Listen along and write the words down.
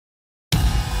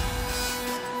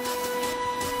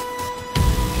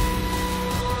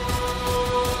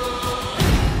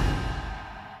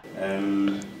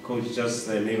Coach, just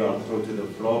maybe I'll throw to the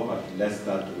floor, but let's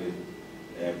start with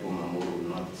Bumamuru,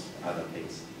 not other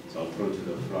things. So I'll throw to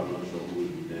the floor. I'm not sure who will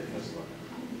be the first one.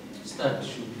 Start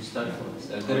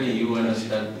first. I agree you want to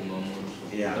start Bumamuru.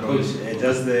 Yeah, Coach,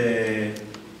 just a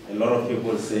lot of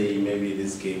people say maybe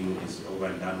this game is over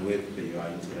and done with, you are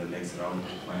into the next round.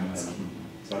 Final scheme.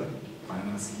 Sorry?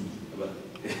 Final scheme.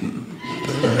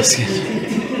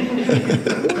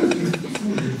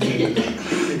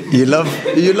 You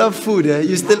love food, eh?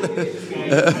 You still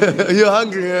you're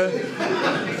hungry, eh?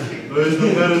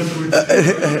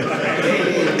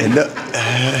 No,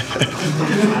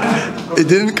 it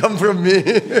didn't come from me.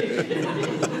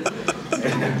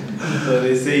 So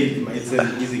they say it's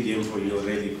an easy game for you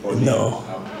already. No.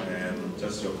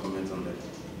 Just your comments on that.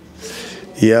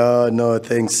 Yeah, no,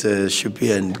 thanks,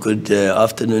 Shupi, and good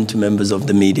afternoon to members of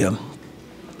the media.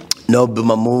 No,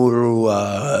 Bumamuru,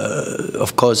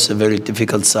 of course, a very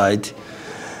difficult side.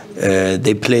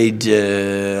 They played,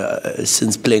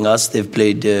 since playing us, they've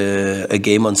played a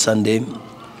game on Sunday,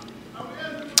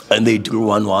 and they drew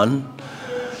 1-1.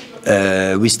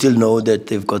 We still know that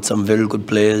they've got some very good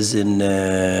players in,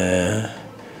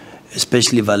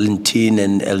 especially Valentin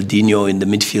and Eldinho in the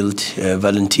midfield.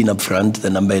 Valentin up front, the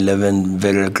number 11,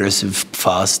 very aggressive,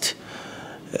 fast,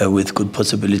 with good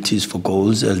possibilities for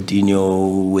goals.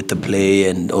 Eldinho with the play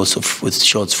and also with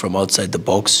shots from outside the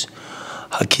box.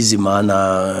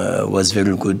 Hakizimana was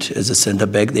very good as a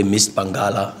centre-back. They missed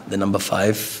Bangala, the number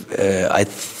 5. I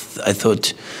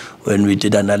thought when we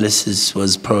did analysis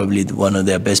was probably one of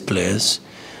their best players.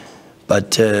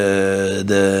 But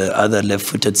the other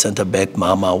left-footed centre-back,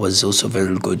 Mama, was also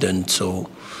very good. And so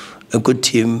a good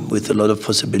team with a lot of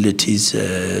possibilities,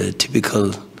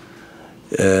 typical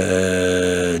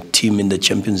team in the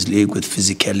Champions League with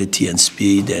physicality and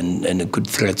speed and a good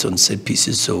threat on set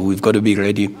pieces. So we've got to be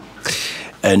ready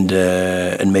and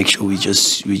make sure we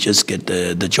just get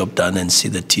the job done and see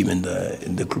the team in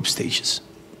the group stages.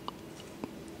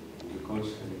 Coach,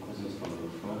 any questions from the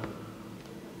floor?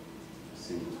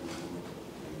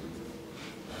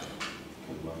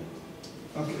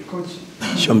 Okay, Coach.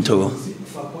 Shamtogo.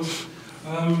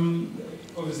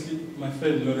 Obviously, my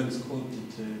friend Lawrence called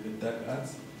it the dark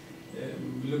arts.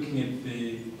 Looking at the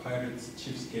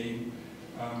Pirates-Chiefs game,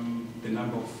 the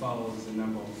number of fouls, the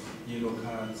number of yellow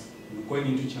cards, going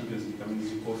into Champions League, I mean,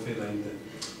 as you go further in the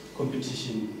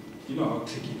competition, you know how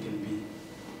tricky it can be.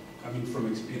 I mean, from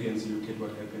experience, you look at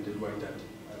what happened at White Hat,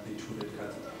 the 2 red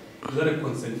cards. Is that a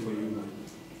concern for you?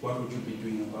 What would you be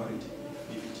doing about it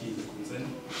if it is a concern?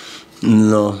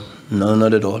 No,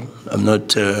 not at all. I'm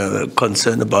not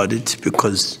concerned about it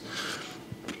because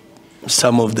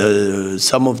some of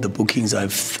the bookings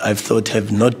I've thought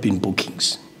have not been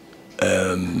bookings,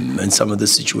 and some of the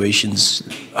situations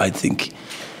I think,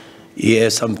 yeah,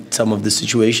 some of the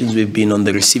situations we've been on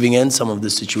the receiving end, some of the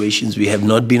situations we have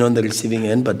not been on the receiving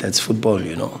end, but that's football,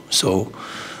 you know. So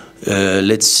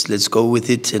let's go with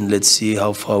it and let's see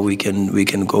how far we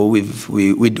can go. We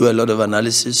do a lot of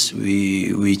analysis.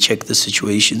 We check the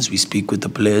situations. We speak with the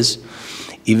players,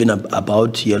 even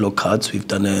about yellow cards. We've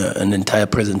done an entire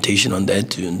presentation on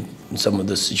that. In some of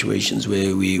the situations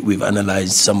where we've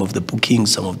analyzed some of the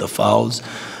bookings, some of the fouls,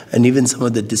 and even some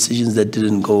of the decisions that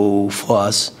didn't go for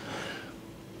us.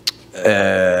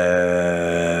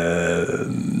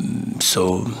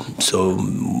 So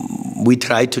we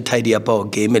try to tidy up our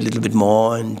game a little bit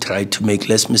more and try to make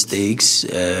less mistakes.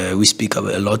 We speak a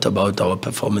lot about our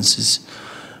performances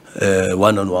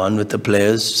one-on-one with the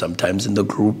players, sometimes in the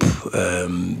group.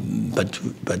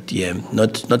 But yeah,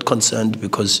 not concerned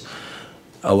because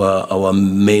our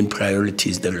main priority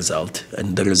is the result,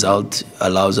 and the result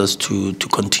allows us to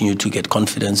continue to get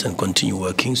confidence and continue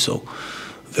working. So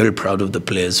very proud of the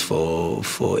players for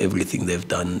everything they've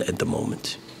done at the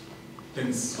moment.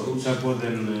 Thanks, Coach.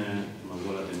 Then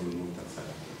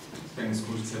Thanks,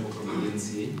 Coach Tsebo from the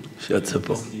NCA. Sure,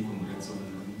 Tsebo. Congrats on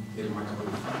very remarkable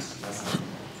effort last night.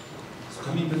 So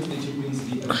coming back to the Champions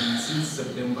League, since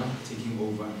September taking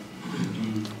over,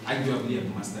 you arguably have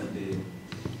mastered the,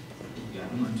 I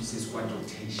don't want to say squad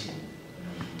rotation,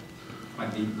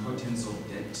 but the importance of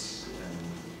that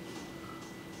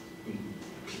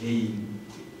playing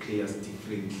players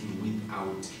differently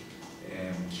without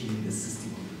killing the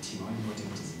system of the team. How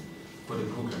important is it for the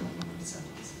program of Mamelodi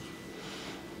Sundowns?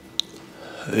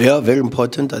 Yeah, very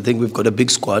important. I think we've got a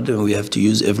big squad and we have to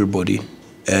use everybody.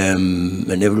 And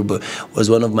everybody was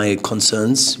one of my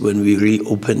concerns when we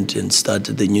reopened and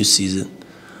started the new season.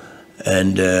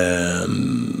 And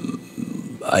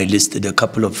I listed a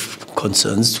couple of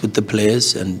concerns with the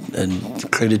players and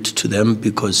credit to them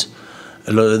because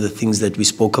a lot of the things that we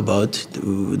spoke about,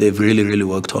 they've really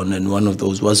worked on. And one of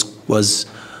those was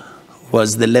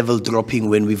was the level dropping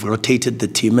when we've rotated the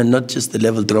team, and not just the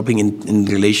level dropping in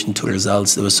relation to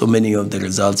results. There were so many of the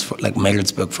results, like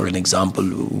Maritzburg, for an example,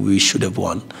 we should have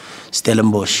won.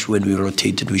 Stellenbosch, when we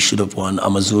rotated, we should have won.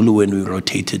 Amazulu, when we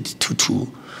rotated 2-2,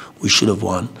 we should have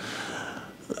won.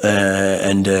 But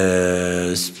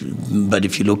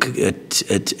if you look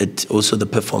at also the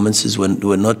performances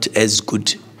were not as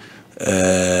good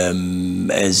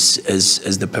as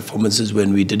the performances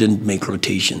when we didn't make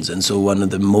rotations. And so one of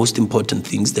the most important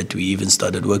things that we even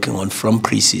started working on from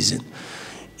pre-season,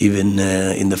 even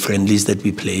in the friendlies that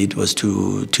we played, was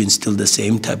to instill the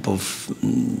same type of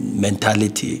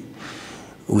mentality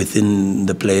within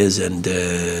the players. And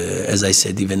as I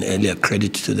said even earlier,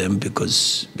 credit to them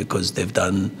because they've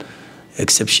done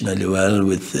exceptionally well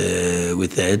with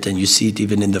that, and you see it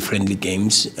even in the friendly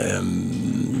games.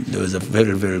 There was a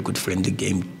very, very good friendly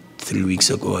game 3 weeks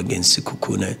ago against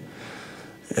Sekhukhune,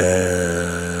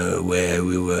 where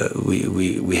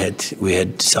we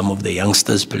had some of the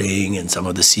youngsters playing and some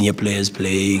of the senior players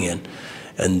playing,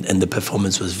 and the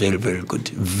performance was very, very good,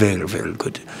 very, very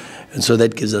good. And so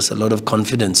that gives us a lot of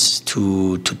confidence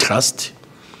to trust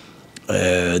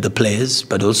the players,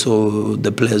 but also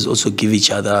the players also give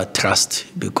each other trust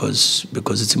because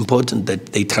it's important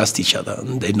that they trust each other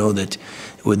and they know that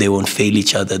they won't fail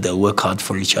each other, they'll work hard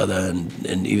for each other,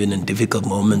 and even in difficult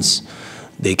moments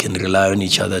they can rely on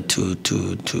each other to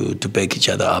back each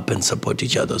other up and support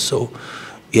each other. So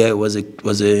yeah, it was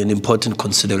an important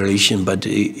consideration, but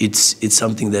it's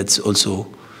something that's also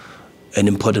an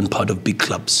important part of big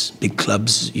clubs. Big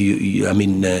clubs, I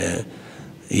mean,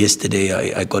 yesterday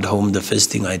I got home, the first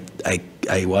thing I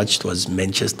watched was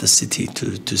Manchester City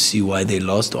to see why they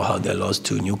lost or how they lost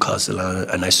to Newcastle,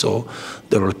 and I saw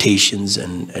the rotations,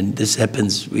 and this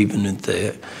happens even at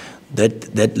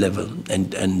that level,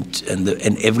 and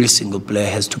every single player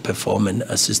has to perform and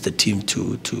assist the team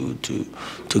to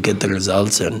get the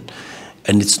results, and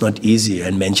it's not easy.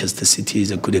 And Manchester City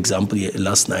is a good example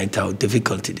last night how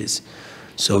difficult it is.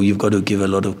 So you've got to give a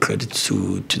lot of credit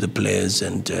to the players,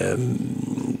 and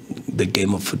the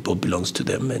game of football belongs to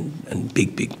them, and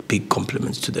big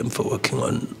compliments to them for working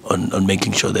on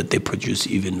making sure that they produce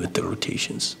even with the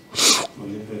rotations.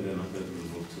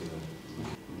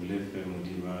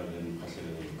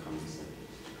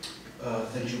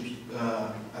 Thank you. I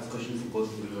have questions for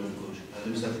both of you and Coach. Let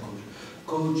me start with Coach.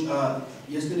 Coach,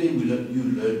 yesterday you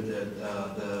learned that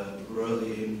the Royal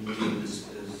AM game is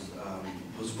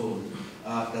postponed.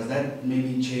 Does that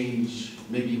maybe change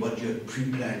what you had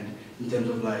pre-planned in terms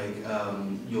of like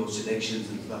your selections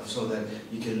and stuff, so that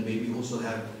you can maybe also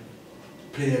have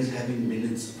players having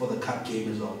minutes for the cup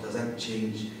game as well? Does that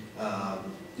change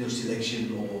your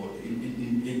selection or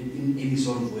in any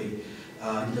sort of way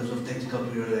in terms of tactical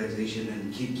prioritization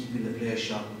and keeping the players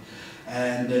sharp?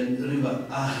 And then Riva,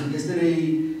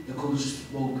 yesterday the coach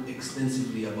spoke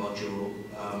extensively about your role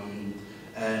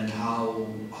and how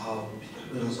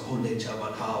there was a whole lecture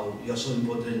about how you're so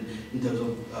important in terms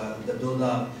of the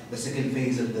build-up, the second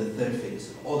phase and the third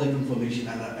phase. All that information,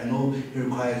 and I know it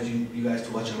requires you guys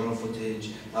to watch a lot of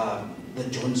footage, the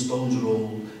John Stones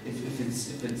role, if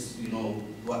it's you know,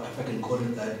 what, if I can call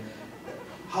it that.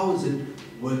 How is it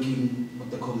working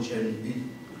with the coach, and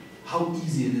how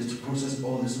easy it is to process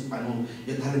all this? I know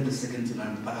your talent is second to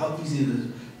none, but how easy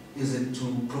is it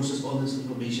to process all this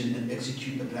information and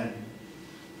execute the plan?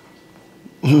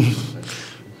 You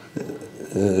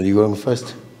going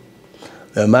first?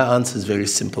 My answer is very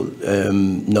simple.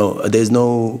 No, there's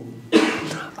no.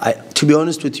 To be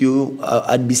honest with you,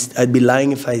 I'd be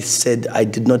lying if I said I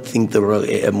did not think the Royal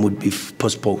AM would be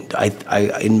postponed.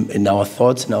 In our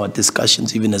thoughts, in our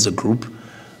discussions, even as a group,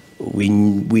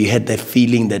 we had that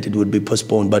feeling that it would be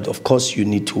postponed. But of course, you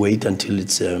need to wait until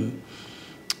it's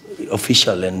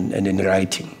official and in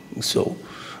writing. So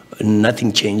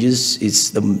nothing changes.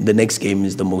 It's the next game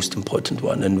is the most important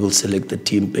one, and we'll select the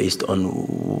team based on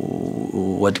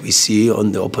what we see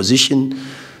on the opposition.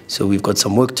 So we've got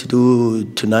some work to do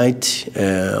tonight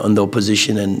on the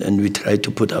opposition, and we try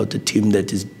to put out a team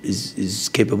that is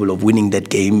capable of winning that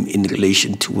game in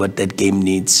relation to what that game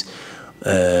needs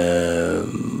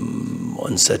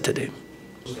on Saturday.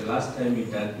 The last time we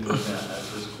had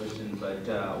this question, but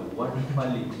what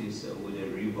qualities would a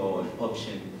rebound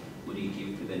option would you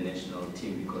give to the national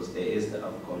team? Because there is the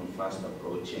AFCON fast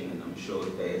approaching, and I'm sure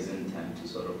there isn't time to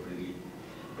sort of really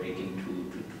break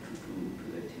into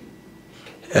the team.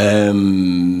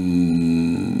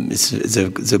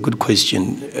 It's a good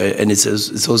question, and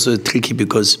it's also tricky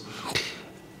because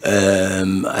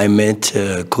I met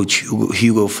Coach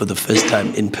Hugo for the first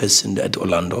time in person at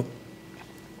Orlando,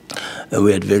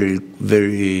 We had very,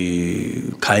 very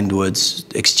kind words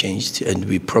exchanged, and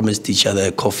we promised each other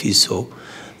a coffee. So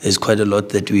there's quite a lot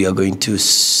that we are going to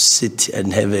sit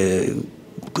and have a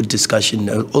good discussion.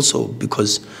 Also,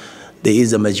 because there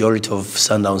is a majority of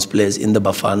Sundowns players in the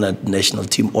Bafana national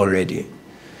team already.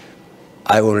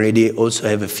 I already also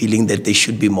have a feeling that there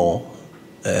should be more,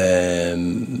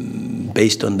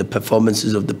 based on the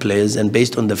performances of the players and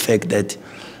based on the fact that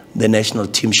the national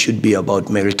team should be about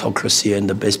meritocracy and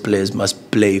the best players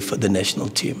must play for the national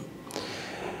team.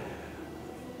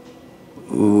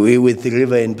 We with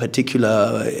River in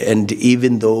particular, and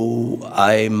even though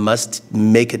I must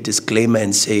make a disclaimer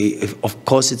and say, of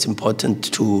course it's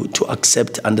important to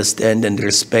accept, understand and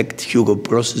respect Hugo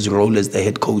Bross's role as the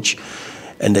head coach,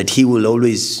 and that he will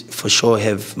always for sure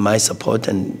have my support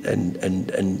and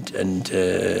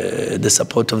the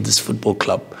support of this football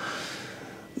club.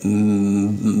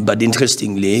 But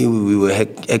interestingly, we were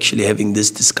actually having this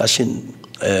discussion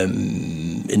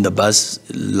in the bus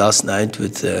last night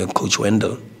with Coach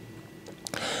Wendell.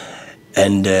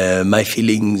 And my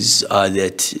feelings are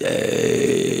that,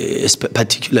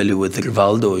 particularly with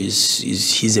Rivaldo,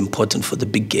 he's important for the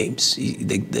big games.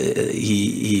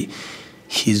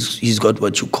 He's got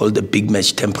what you call the big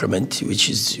match temperament, which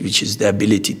is the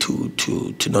ability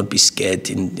to not be scared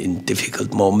in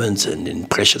difficult moments and in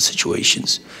pressure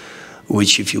situations.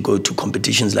 Which, if you go to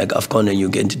competitions like AFCON and you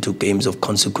get into games of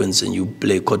consequence and you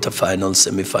play quarterfinals,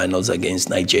 semifinals against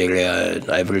Nigeria and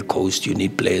Ivory Coast, you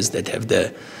need players that have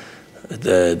the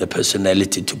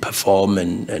personality to perform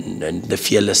and the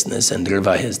fearlessness, and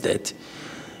River has that.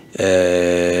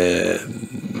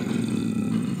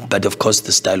 But of course,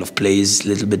 the style of play is a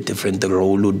little bit different. The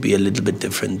role would be a little bit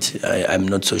different. I'm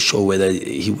not so sure whether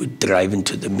he would drive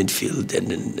into the midfield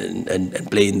and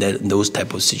play in those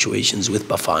type of situations with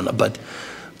Bafana. But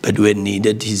when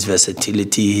needed, his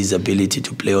versatility, his ability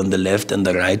to play on the left and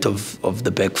the right of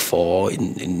the back four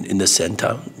in the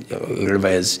center. River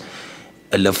has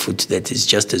a left foot that is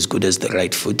just as good as the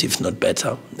right foot, if not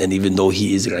better. And even though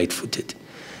he is right-footed,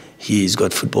 he's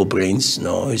got football brains.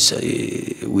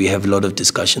 We have a lot of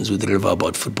discussions with River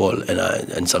about football,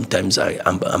 and sometimes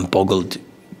I'm boggled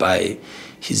by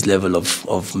his level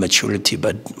of maturity,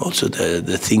 but also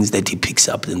the things that he picks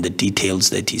up and the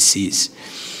details that he sees.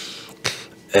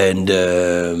 And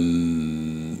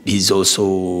he's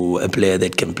also a player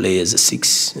that can play as a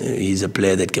 6. He's a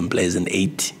player that can play as an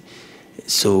 8.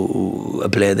 So a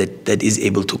player that is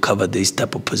able to cover these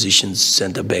type of positions,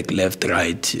 center back, left,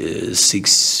 right,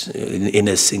 6, in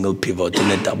a single pivot, in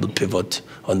a double pivot,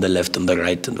 on the left and the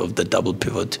right of the double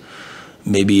pivot.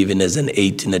 Maybe even as an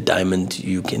 8 in a diamond,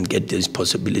 you can get these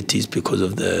possibilities because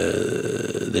of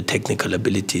the technical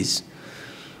abilities.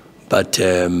 But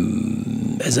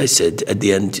as I said, at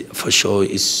the end, for sure,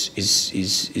 is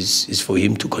for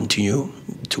him to continue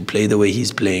to play the way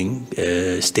he's playing,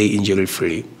 stay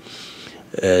injury-free.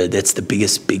 That's the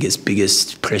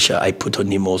biggest pressure I put on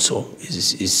him also,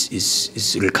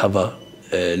 is recover,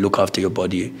 look after your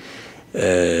body,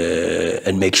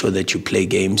 and make sure that you play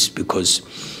games, because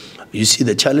you see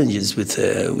the challenges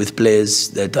with players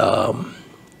that are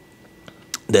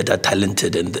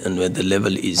talented, and where the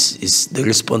level is the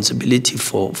responsibility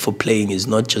for playing is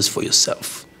not just for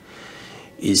yourself.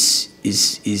 Is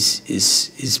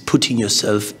putting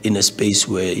yourself in a space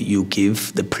where you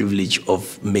give the privilege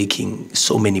of making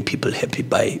so many people happy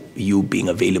by you being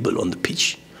available on the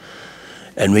pitch.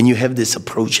 And when you have this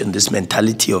approach and this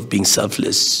mentality of being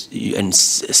selfless and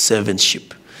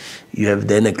servantship, you have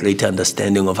then a greater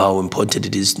understanding of how important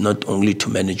it is not only to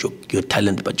manage your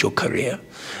talent, but your career.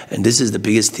 And this is the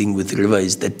biggest thing with River,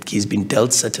 is that he's been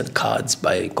dealt certain cards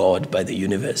by God, by the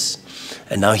universe.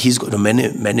 And now he's got to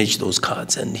manage those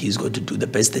cards, and he's got to do the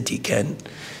best that he can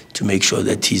to make sure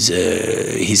that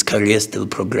his career still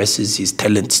progresses, his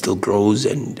talent still grows,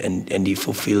 and he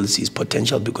fulfills his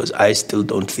potential, because I still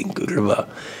don't think River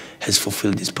has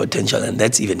fulfilled his potential, and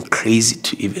that's even crazy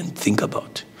to even think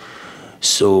about.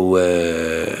 So,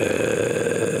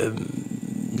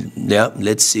 yeah,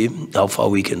 let's see how far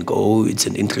we can go. It's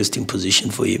an interesting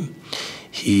position for him.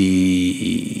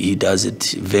 He does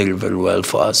it very, very well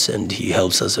for us, and he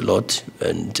helps us a lot.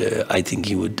 And I think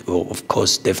he would, of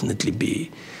course, definitely be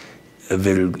a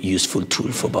very useful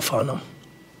tool for Bafana.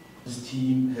 This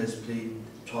team has played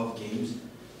 12 games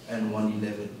and won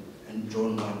 11 and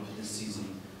drawn 1 this season.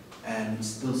 And it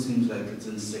still seems like it's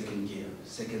in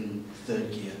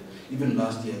third gear. Even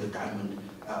last year, the diamond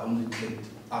only clicked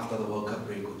after the World Cup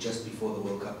break, or just before the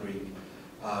World Cup break.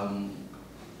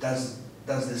 Does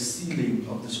the ceiling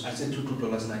of this, I said to Tuto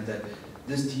last night that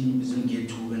this team is in gear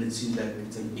 2 and it seems like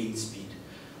it's an 8 speed.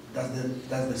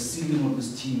 does the ceiling of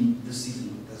this team this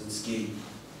season, does it scare you?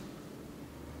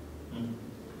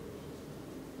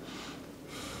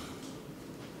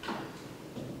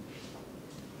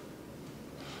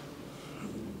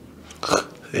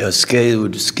 Yeah,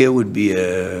 scare would be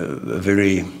a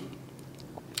very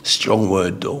strong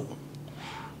word, though.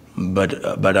 But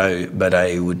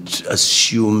I would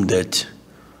assume that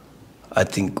I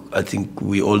think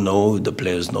we all know, the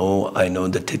players know, I know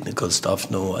the technical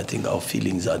staff know. I think our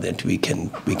feelings are that we can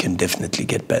definitely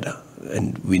get better,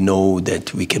 and we know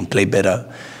that we can play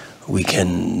better. We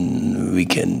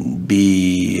can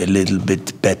be a little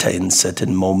bit better in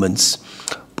certain moments,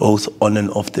 both on and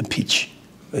off the pitch.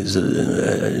 There's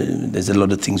a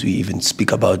lot of things we even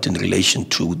speak about in relation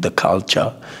to the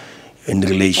culture, in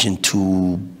relation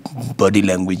to body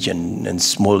language and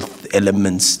small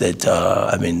elements that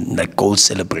I mean, like goal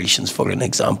celebrations, for an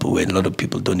example, where a lot of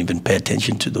people don't even pay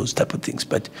attention to those type of things.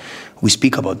 But we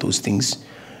speak about those things,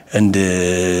 and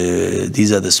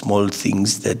these are the small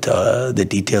things that are the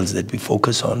details that we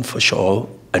focus on for sure,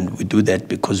 and we do that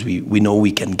because we know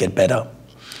we can get better.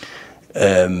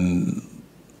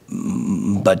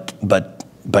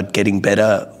 But getting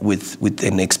better with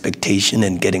an expectation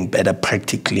and getting better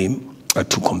practically are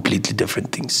two completely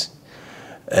different things.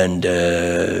 And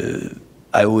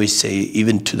I always say,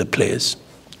 even to the players,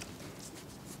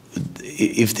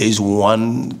 if there's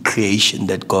one creation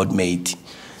that God made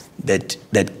that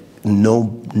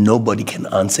nobody can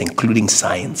answer, including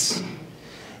science.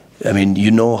 I mean,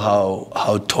 you know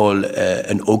how tall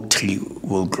an oak tree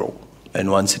will grow. And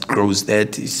once it grows,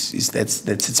 that's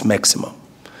its maximum.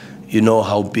 You know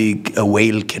how big a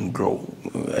whale can grow,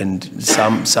 and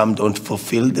some don't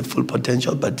fulfill the full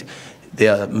potential, but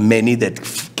there are many that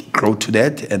grow to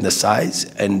that and the size,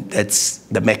 and that's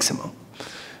the maximum.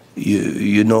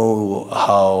 You know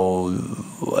how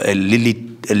a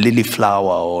lily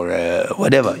flower or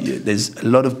whatever. There's a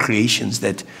lot of creations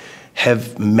that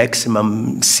have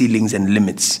maximum ceilings and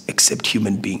limits, except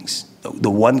human beings.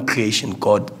 The one creation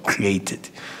God created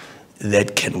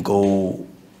that can go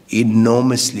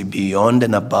enormously beyond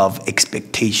and above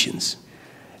expectations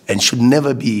and should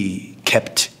never be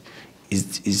kept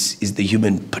is the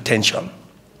human potential.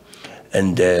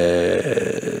 And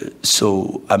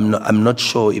so I'm not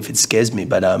sure if it scares me,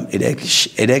 but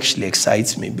it actually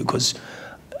excites me, because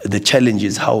the challenge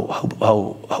is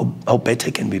how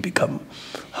better can we become.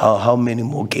 How many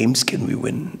more games can we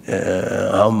win?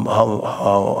 How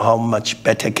much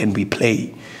better can we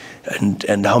play?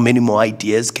 And how many more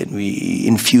ideas can we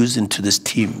infuse into this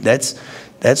team? That's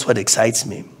what excites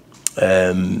me.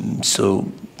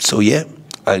 So yeah,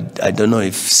 I don't know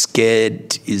if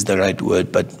scared is the right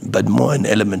word, but more an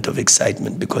element of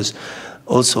excitement, because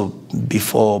also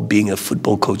before being a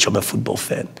football coach, I'm a football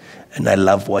fan, and I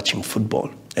love watching football.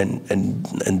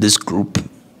 And this group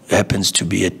happens to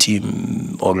be a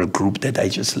team or a group that I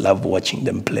just love watching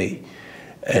them play.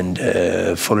 And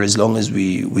for as long as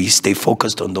we stay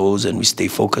focused on those, and we stay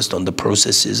focused on the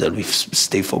processes, and we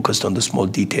stay focused on the small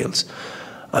details,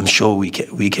 I'm sure we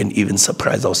can even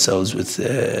surprise ourselves with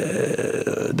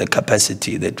the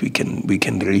capacity that we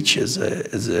can reach as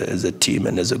a team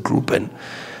and as a group.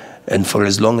 And for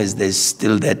as long as there's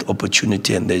still that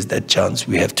opportunity and there's that chance,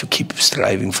 we have to keep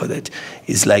striving for that.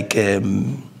 It's like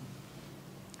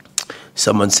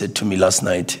someone said to me last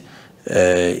night,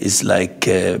 it's like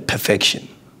perfection.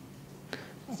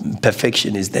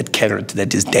 Perfection is that carrot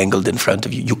that is dangled in front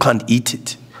of you. You can't eat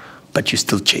it, but you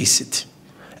still chase it.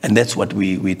 And that's what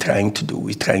we're trying to do.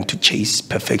 We're trying to chase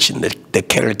perfection. The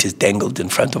carrot is dangled in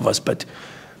front of us, but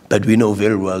we know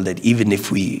very well that even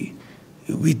if we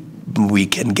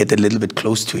can get a little bit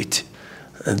close to it,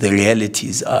 the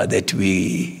realities are that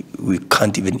we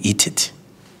can't even eat it.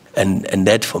 And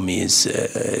that for me is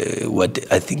what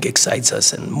I think excites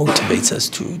us and motivates us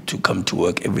to come to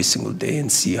work every single day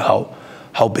and see how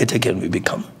better can we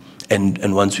become.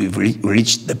 And once we've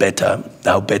reached the better,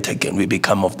 how better can we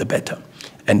become of the better?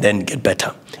 And then get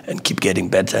better and keep getting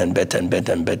better and better and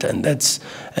better and better. And that's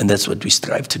what we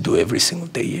strive to do every single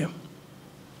day here.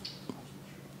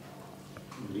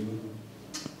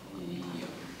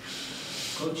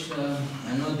 Coach,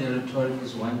 I know the rhetoric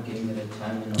is one game at a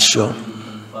time. Sure.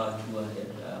 Far too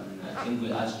ahead. I think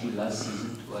we asked you last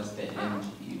season towards the end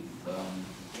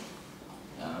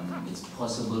if it's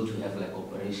possible to have like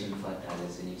Operation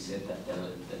Fatalis, and you said that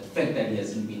the fact that it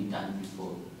hasn't been done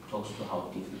before talks to how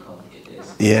difficult it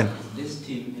is. Yeah. This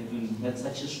team, having had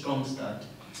such a strong start,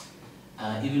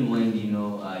 even when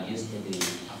yesterday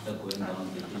after going down,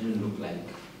 they didn't look like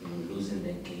losing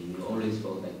that game. You always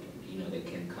felt like they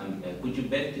can come back. Would you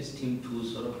bet this team to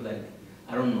sort of like,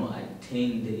 I don't know,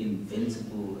 attain the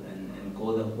invincible and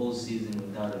go the whole season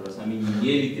without a loss. I mean, you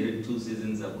nearly did it 2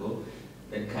 seasons ago.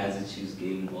 That Kaizer Chiefs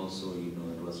game also, you know,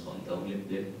 it was on the only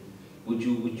blip. Would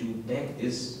you back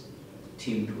this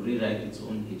team to rewrite its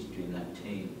own history and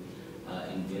obtain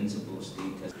invincible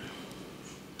status?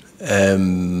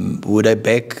 Would I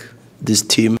back this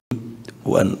team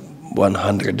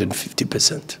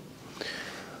 150%?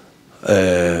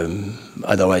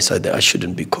 Otherwise, I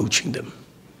shouldn't be coaching them.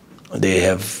 They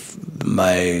have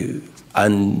my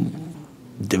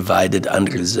undivided,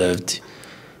 unreserved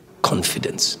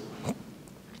confidence.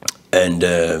 And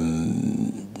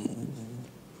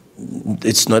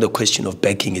it's not a question of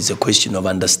backing, it's a question of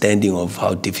understanding of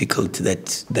how difficult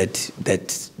that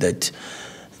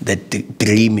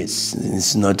dream is.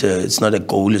 It's not a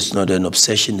goal, it's not an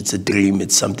obsession, it's a dream.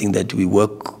 It's something that we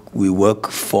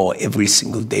work for every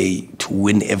single day to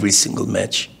win every single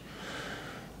match.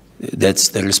 That's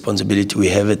the responsibility we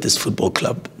have at this football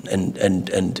club, and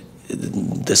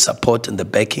the support and the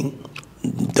backing,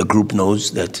 the group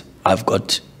knows that I've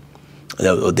got,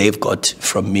 or they've got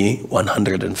from me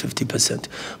 150%.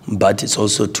 But it's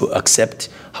also to accept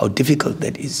how difficult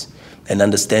that is, and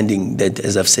understanding that,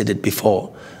 as I've said it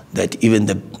before, that even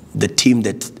the team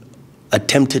that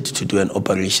attempted to do an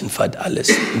Operation Fat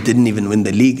Alles didn't even win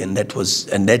the league, and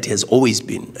that has always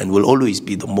been and will always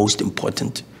be the most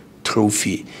important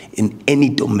trophy in any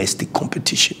domestic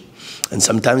competition. And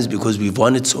sometimes, because we've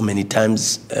won it so many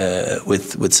times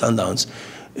with Sundowns,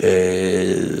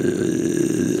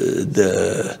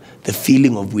 the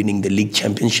feeling of winning the league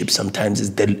championship sometimes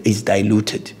is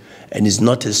diluted and is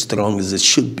not as strong as it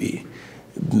should be,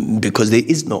 because there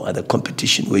is no other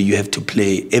competition where you have to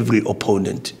play every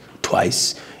opponent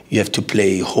twice. You have to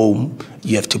play home,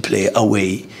 you have to play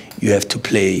away, you have to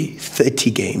play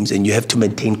 30 games, and you have to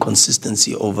maintain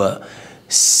consistency over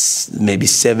maybe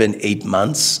 7-8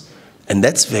 months. And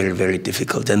that's very, very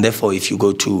difficult. And therefore, if you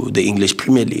go to the English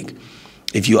Premier League,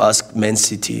 if you ask Man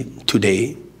City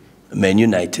today, Man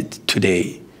United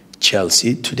today,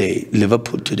 Chelsea today,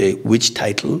 Liverpool today, which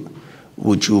title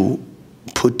would you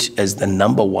put as the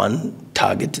 #1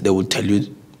 target, they will tell you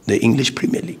the English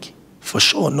Premier League. For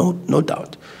sure, no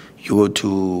doubt. You go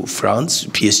to France,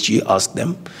 PSG, ask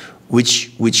them,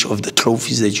 which of the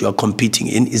trophies that you are competing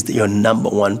in is your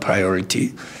 #1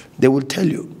 priority? They will tell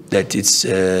you that it's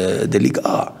the Liga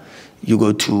A. You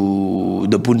go to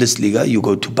the Bundesliga, you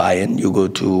go to Bayern, you go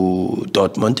to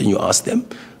Dortmund, and you ask them,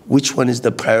 which one is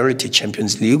the priority,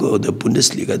 Champions League or the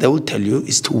Bundesliga? They will tell you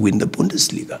is to win the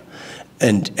Bundesliga.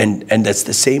 And that's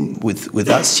the same with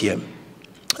us here.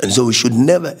 And so we should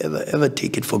never, ever, ever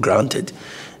take it for granted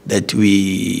that we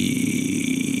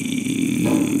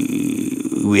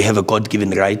have a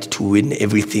God-given right to win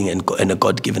everything, and a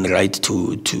God-given right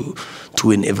to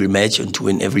win every match and to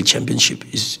win every championship.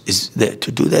 Is there.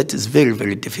 To do that is very,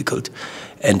 very difficult.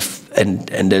 And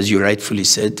as you rightfully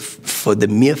said, for the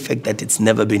mere fact that it's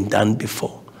never been done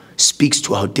before speaks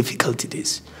to how difficult it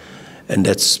is. And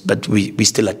but we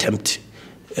still attempt.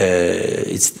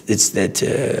 It's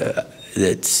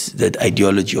that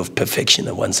ideology of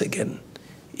perfection, once again,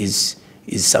 is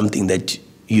something that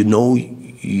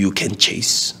you can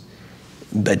chase.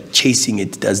 But chasing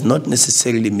it does not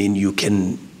necessarily mean you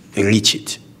can reach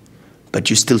it, but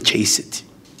you still chase it.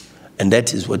 And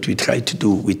that is what we try to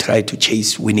do. We try to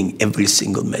chase winning every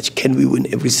single match. Can we win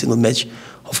every single match?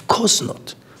 Of course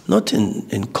not. Not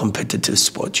in competitive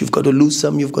sport. You've got to lose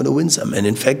some, you've got to win some. And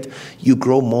in fact, you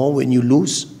grow more when you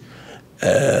lose.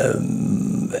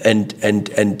 And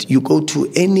you go to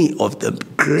any of the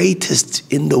greatest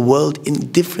in the world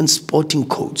in different sporting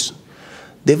codes,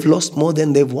 they've lost more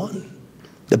than they've won.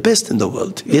 The best in the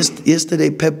world. Yesterday,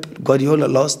 Pep Guardiola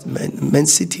lost. Man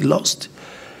City lost.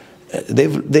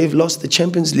 They've lost the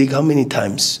Champions League how many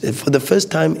times? For the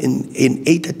first time in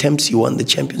 8 attempts, he won the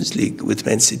Champions League with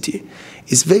Man City.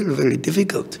 It's very, very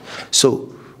difficult. So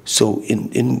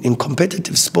in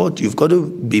competitive sport, you've got to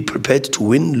be prepared to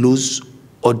win, lose,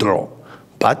 or draw.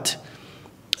 But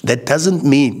that doesn't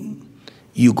mean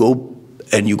you go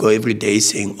every day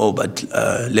saying, oh, but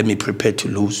let me prepare to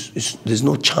lose. There's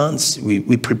no chance.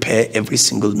 We prepare every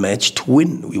single match to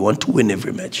win. We want to win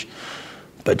every match.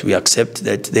 But we accept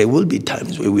that there will be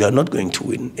times where we are not going to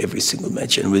win every single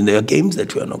match, and when there are games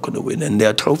that we are not going to win, and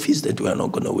there are trophies that we are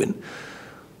not going to win.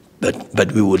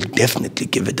 But we will definitely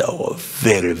give it our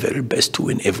very, very best to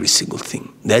win every single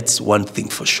thing. That's one thing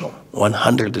for sure,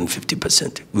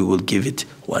 150%. We will give it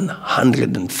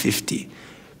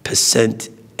 150%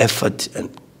 effort and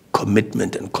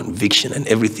commitment and conviction and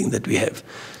everything that we have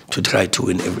to try to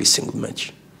win every single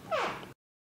match.